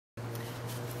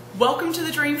Welcome to the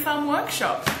Dreamfarm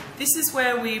workshop. This is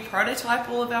where we prototype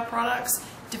all of our products,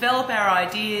 develop our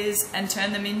ideas and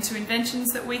turn them into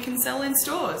inventions that we can sell in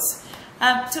stores.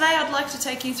 Today I'd like to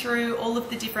take you through all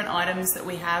of the different items that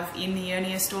we have in the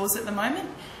Jernia stores at the moment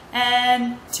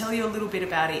and tell you a little bit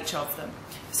about each of them.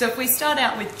 So if we start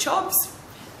out with chobs,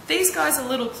 these guys are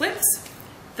little clips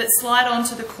that slide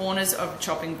onto the corners of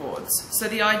chopping boards. So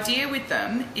the idea with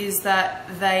them is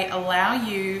that they allow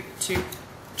you to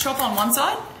chop on one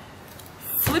side,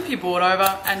 flip your board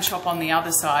over and chop on the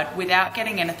other side without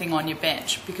getting anything on your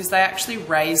bench, because they actually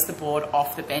raise the board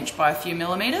off the bench by a few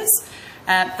millimeters.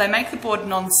 They make the board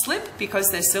non-slip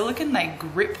because they're silicone, they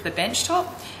grip the bench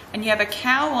top, and you have a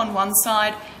cow on one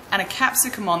side and a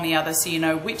capsicum on the other, so you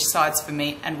know which side's for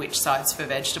meat and which side's for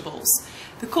vegetables.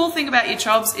 The cool thing about your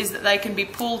chobs is that they can be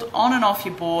pulled on and off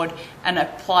your board and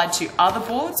applied to other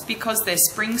boards. Because they're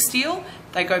spring steel,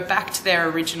 they go back to their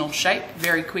original shape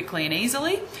very quickly and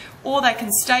easily, or they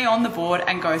can stay on the board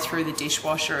and go through the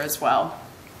dishwasher as well.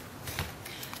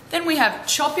 Then we have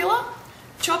chopula.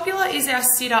 Chopula is our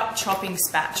sit-up chopping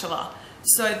spatula.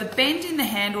 So the bend in the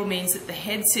handle means that the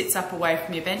head sits up away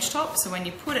from your bench top, so when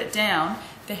you put it down,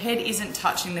 the head isn't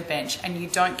touching the bench and you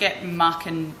don't get muck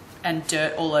and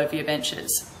dirt all over your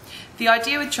benches. The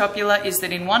idea with chopula is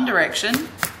that in one direction,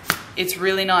 it's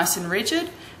really nice and rigid,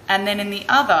 and then in the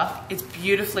other, it's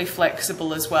beautifully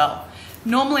flexible as well.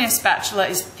 Normally a spatula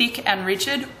is thick and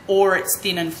rigid, or it's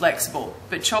thin and flexible,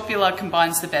 but chopula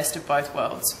combines the best of both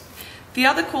worlds. The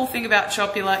other cool thing about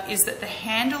chopula is that the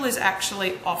handle is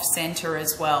actually off-center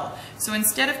as well. So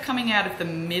instead of coming out of the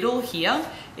middle here,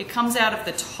 it comes out of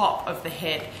the top of the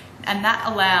head. And that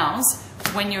allows,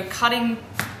 when you're cutting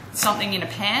something in a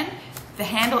pan, the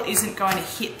handle isn't going to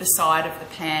hit the side of the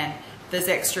pan. There's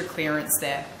extra clearance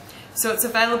there. So it's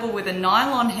available with a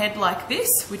nylon head like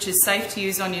this, which is safe to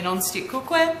use on your non-stick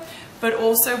cookware, but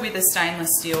also with a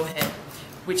stainless steel head,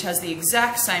 which has the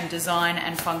exact same design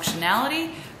and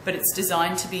functionality, but it's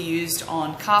designed to be used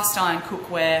on cast iron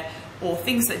cookware or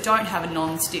things that don't have a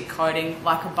non-stick coating,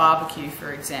 like a barbecue,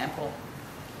 for example.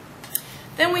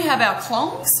 Then we have our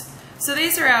clongs. So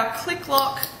these are our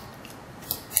click-lock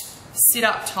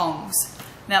sit-up tongs.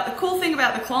 Now the cool thing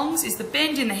about the clongs is the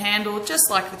bend in the handle, just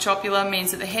like the chopula,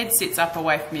 means that the head sits up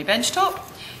away from your bench top.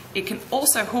 It can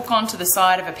also hook onto the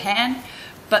side of a pan,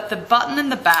 but the button in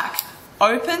the back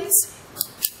opens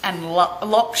and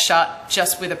lock shut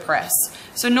just with a press.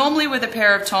 So normally with a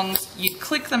pair of tongs, you'd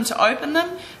click them to open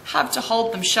them, have to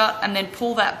hold them shut and then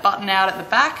pull that button out at the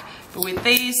back, but with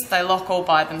these, they lock all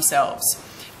by themselves.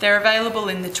 They're available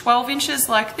in the 12 inches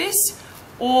like this,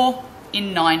 or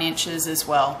in 9 inches as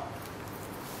well.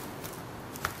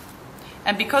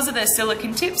 And because of their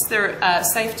silicone tips, they're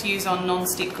safe to use on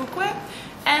non-stick cookware.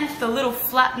 And the little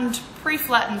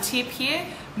pre-flattened tip here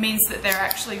means that they're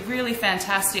actually really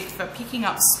fantastic for picking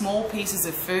up small pieces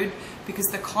of food, because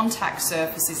the contact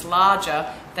surface is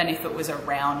larger than if it was a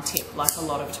round tip like a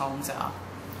lot of tongs are.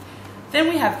 Then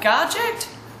we have Garject,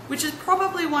 which is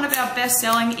probably one of our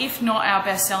best-selling, if not our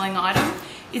best-selling item.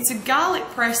 It's a garlic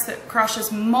press that crushes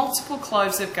multiple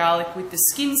cloves of garlic with the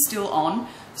skin still on,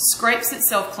 scrapes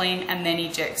itself clean and then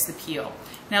ejects the peel.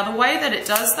 Now the way that it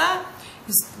does that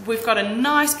is we've got a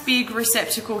nice big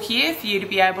receptacle here for you to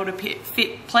be able to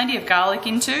fit plenty of garlic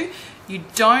into. You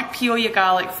don't peel your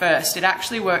garlic first. It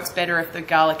actually works better if the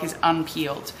garlic is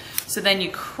unpeeled. So then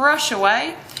you crush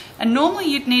away, and normally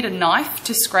you'd need a knife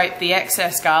to scrape the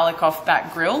excess garlic off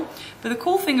that grill. But the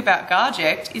cool thing about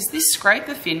Garject is this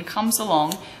scraper fin comes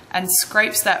along and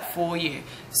scrapes that for you.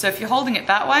 So if you're holding it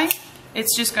that way,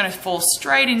 it's just going to fall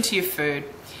straight into your food.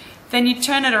 Then you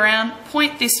turn it around,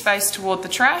 point this face toward the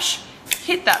trash,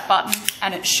 hit that button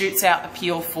and it shoots out the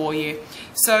peel for you.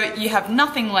 So you have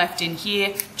nothing left in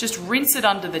here, just rinse it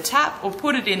under the tap or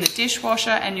put it in the dishwasher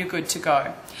and you're good to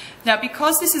go. Now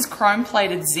because this is chrome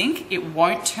plated zinc, it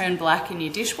won't turn black in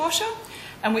your dishwasher,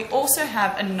 and we also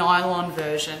have a nylon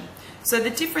version. So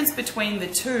the difference between the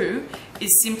two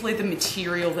is simply the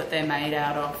material that they're made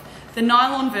out of. The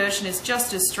nylon version is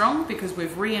just as strong because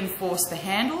we've reinforced the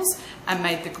handles and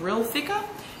made the grill thicker.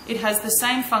 It has the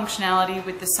same functionality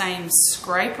with the same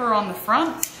scraper on the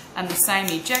front and the same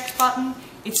eject button.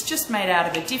 It's just made out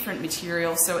of a different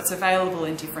material, so it's available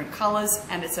in different colours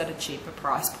and it's at a cheaper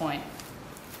price point.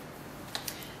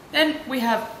 Then we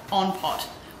have On-Pot.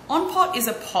 On-Pot is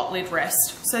a pot lid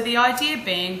rest. So the idea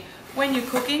being, when you're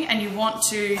cooking and you want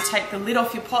to take the lid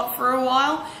off your pot for a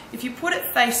while, if you put it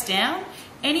face down,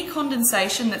 any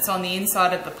condensation that's on the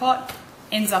inside of the pot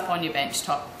ends up on your bench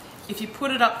top. If you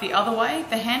put it up the other way,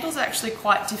 the handle's actually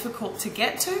quite difficult to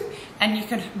get to and you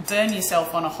can burn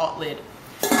yourself on a hot lid.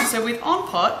 So with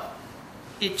On-Pot,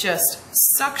 it just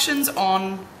suctions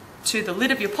on to the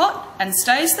lid of your pot and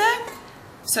stays there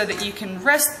so that you can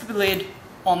rest the lid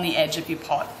on the edge of your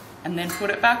pot and then put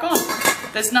it back on.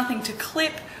 There's nothing to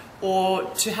clip or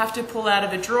to have to pull out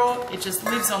of a drawer. It just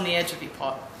lives on the edge of your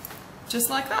pot, just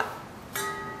like that.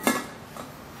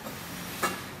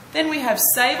 Then we have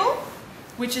Sable,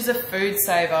 which is a food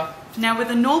saver. Now with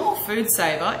a normal food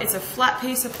saver, it's a flat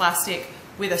piece of plastic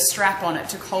with a strap on it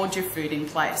to hold your food in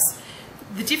place.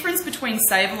 The difference between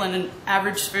Sable and an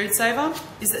average food saver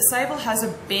is that Sable has a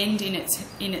bend in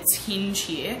its hinge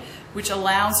here, which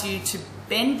allows you to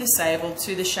bend the Sable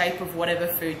to the shape of whatever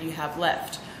food you have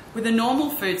left. With a normal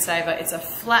food saver, it's a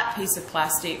flat piece of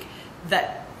plastic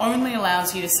that only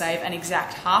allows you to save an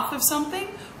exact half of something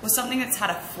or something that's had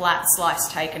a flat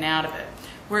slice taken out of it.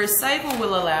 Whereas Sable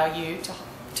will allow you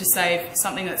to save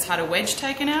something that's had a wedge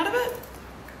taken out of it,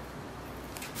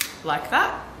 like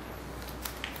that,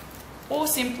 or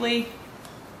simply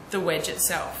the wedge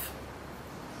itself,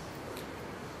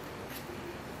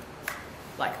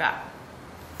 like that.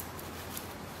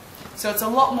 So it's a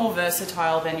lot more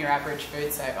versatile than your average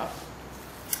food saver.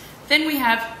 Then we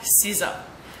have Scissor.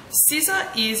 Scissor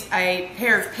is a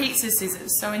pair of pizza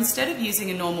scissors. So instead of using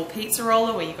a normal pizza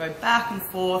roller where you go back and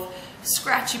forth,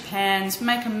 scratch your pans,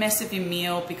 make a mess of your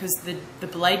meal because the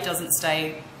blade doesn't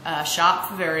stay sharp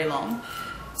for very long,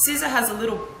 Scissor has a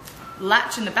little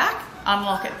latch in the back,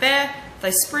 unlock it there,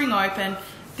 they spring open.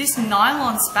 This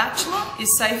nylon spatula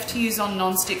is safe to use on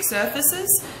non-stick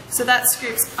surfaces, so that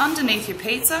scoops underneath your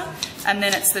pizza and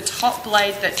then it's the top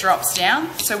blade that drops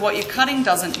down, so what you're cutting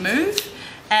doesn't move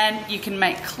and you can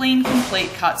make clean,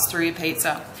 complete cuts through your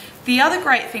pizza. The other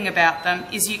great thing about them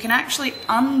is you can actually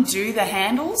undo the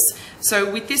handles.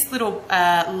 So with this little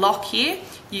lock here,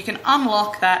 you can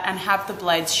unlock that and have the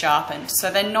blades sharpened.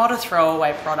 So they're not a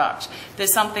throwaway product. They're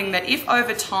something that if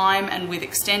over time and with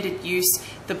extended use,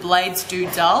 the blades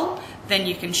do dull, then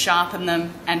you can sharpen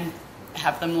them and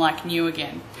have them like new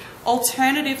again.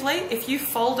 Alternatively, if you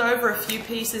fold over a few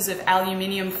pieces of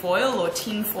aluminium foil or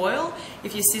tin foil,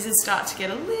 if your scissors start to get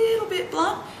a little bit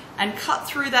blunt, and cut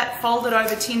through that folded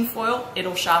over tin foil,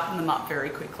 it'll sharpen them up very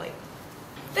quickly.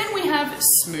 Then we have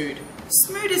Smood.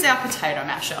 Smood is our potato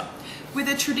masher. With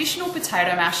a traditional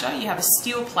potato masher, you have a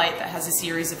steel plate that has a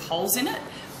series of holes in it.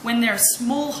 When there are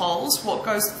small holes, what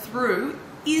goes through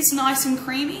is nice and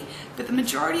creamy, but the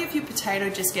majority of your potato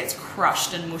just gets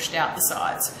crushed and mushed out the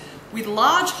sides. With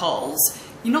large holes,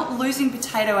 you're not losing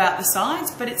potato out the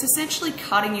sides, but it's essentially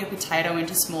cutting your potato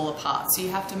into smaller parts. So you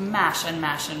have to mash and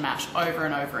mash and mash over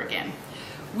and over again.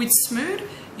 With Smood,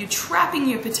 you're trapping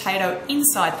your potato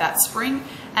inside that spring,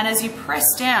 and as you press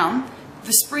down,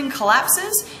 the spring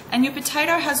collapses and your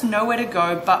potato has nowhere to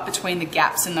go but between the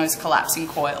gaps in those collapsing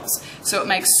coils. So it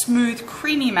makes smooth,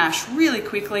 creamy mash really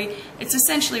quickly. It's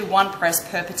essentially one press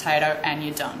per potato and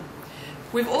you're done.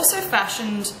 We've also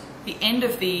fashioned the end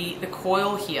of the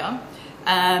coil here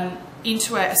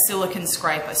into a silicone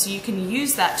scraper. So you can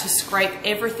use that to scrape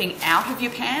everything out of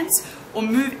your pans or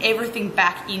move everything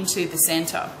back into the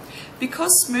center.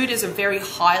 Because Smood is a very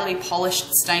highly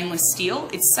polished stainless steel,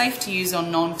 it's safe to use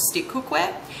on non-stick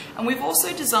cookware. And we've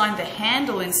also designed the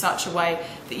handle in such a way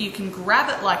that you can grab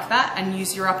it like that and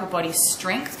use your upper body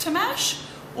strength to mash,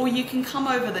 or you can come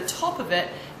over the top of it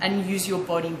and use your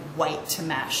body weight to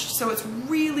mash. So it's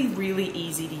really, really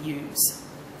easy to use.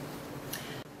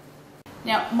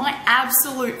 Now, my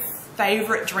absolute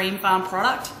favorite Dreamfarm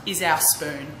product is our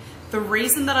spoon. The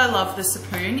reason that I love the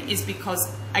spoon is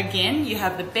because, again, you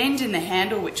have the bend in the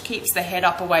handle which keeps the head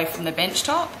up away from the bench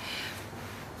top.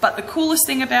 But the coolest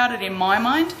thing about it in my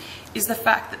mind is the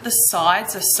fact that the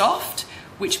sides are soft,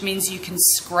 which means you can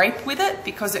scrape with it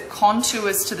because it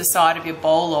contours to the side of your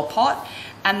bowl or pot,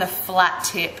 and the flat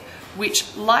tip,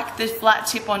 which, like the flat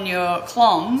tip on your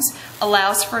clogs,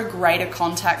 allows for a greater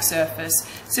contact surface.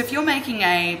 So if you're making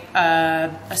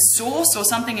a sauce or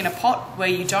something in a pot where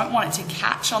you don't want it to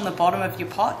catch on the bottom of your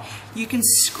pot, you can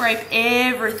scrape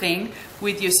everything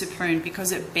with your spoon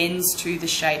because it bends to the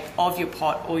shape of your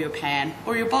pot or your pan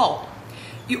or your bowl.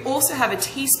 You also have a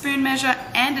teaspoon measure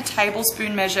and a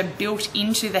tablespoon measure built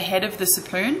into the head of the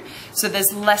spoon, so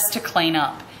there's less to clean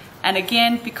up. And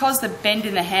again, because the bend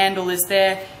in the handle is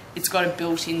there, it's got a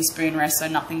built-in spoon rest so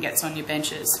nothing gets on your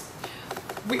benches.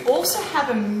 We also have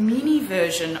a mini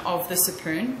version of the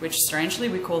spoon, which strangely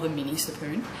we call the mini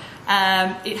spoon.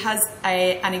 It has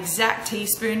an exact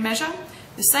teaspoon measure,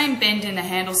 the same bend in the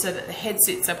handle so that the head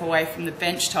sits up away from the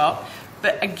bench top,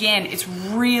 but again, it's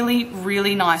really,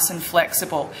 really nice and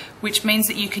flexible, which means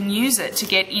that you can use it to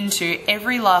get into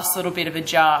every last little bit of a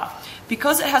jar.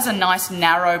 Because it has a nice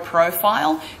narrow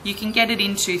profile, you can get it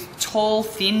into tall,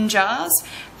 thin jars,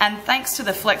 and thanks to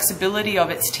the flexibility of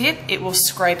its tip, it will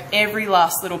scrape every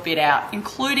last little bit out,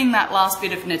 including that last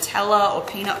bit of Nutella or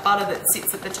peanut butter that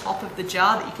sits at the top of the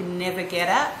jar that you can never get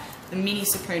at. The mini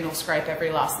spoon will scrape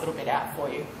every last little bit out for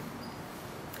you.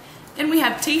 Then we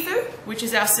have Tifu, which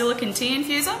is our silicone tea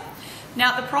infuser.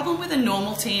 Now, the problem with a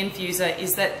normal tea infuser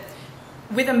is that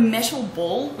with a metal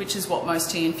ball, which is what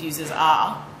most tea infusers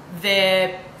are,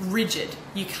 they're rigid.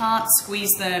 You can't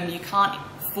squeeze them, you can't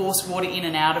force water in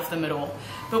and out of them at all.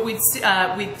 But with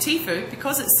Tifu,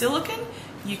 because it's silicone,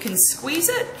 you can squeeze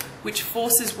it, which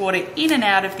forces water in and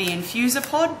out of the infuser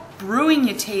pod, brewing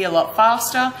your tea a lot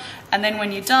faster, and then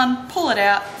when you're done, pull it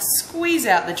out, squeeze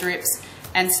out the drips,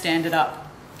 and stand it up.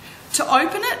 To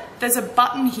open it, there's a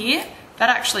button here that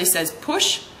actually says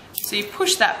push. So you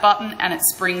push that button and it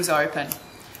springs open.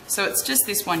 So it's just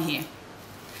this one here.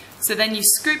 So then you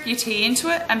scoop your tea into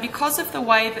it, and because of the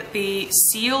way that the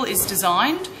seal is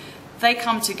designed, they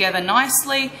come together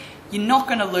nicely. You're not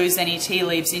going to lose any tea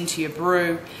leaves into your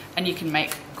brew, and you can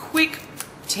make quick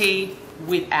tea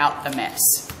without the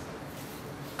mess.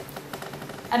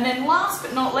 And then last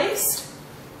but not least,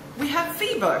 we have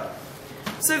Vibo.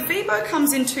 So Vibo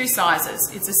comes in two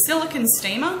sizes. It's a silicone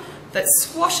steamer that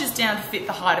squashes down to fit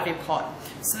the height of your pot.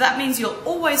 So that means you'll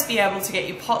always be able to get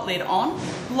your pot lid on,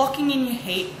 locking in your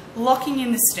heat, locking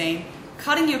in the steam,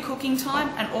 cutting your cooking time,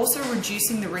 and also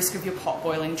reducing the risk of your pot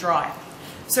boiling dry.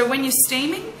 So when you're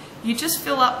steaming, you just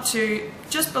fill up to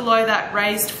just below that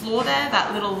raised floor there,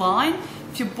 that little line.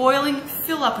 If you're boiling,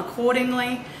 fill up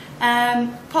accordingly,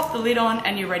 and pop the lid on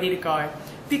and you're ready to go.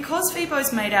 Because Vibo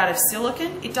is made out of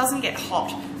silicone, it doesn't get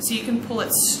hot, so you can pull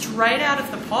it straight out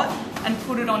of the pot and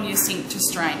put it on your sink to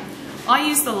strain. I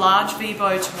use the large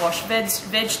Vibo to wash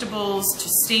vegetables, to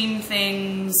steam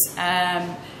things.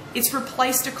 It's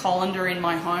replaced a colander in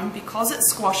my home. Because it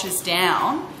squashes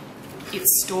down, it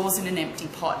stores in an empty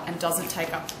pot and doesn't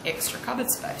take up extra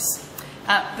cupboard space.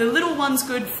 The little one's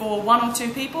good for 1 or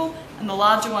 2 people, and the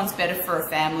larger one's better for a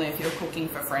family if you're cooking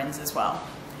for friends as well.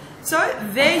 So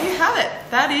there you have it.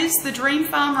 That is the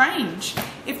Dreamfarm range.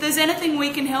 If there's anything we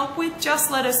can help with,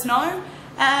 just let us know.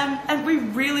 And we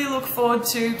really look forward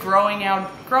to growing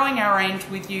our range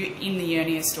with you in the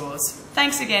Jernia stores.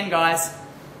 Thanks again, guys.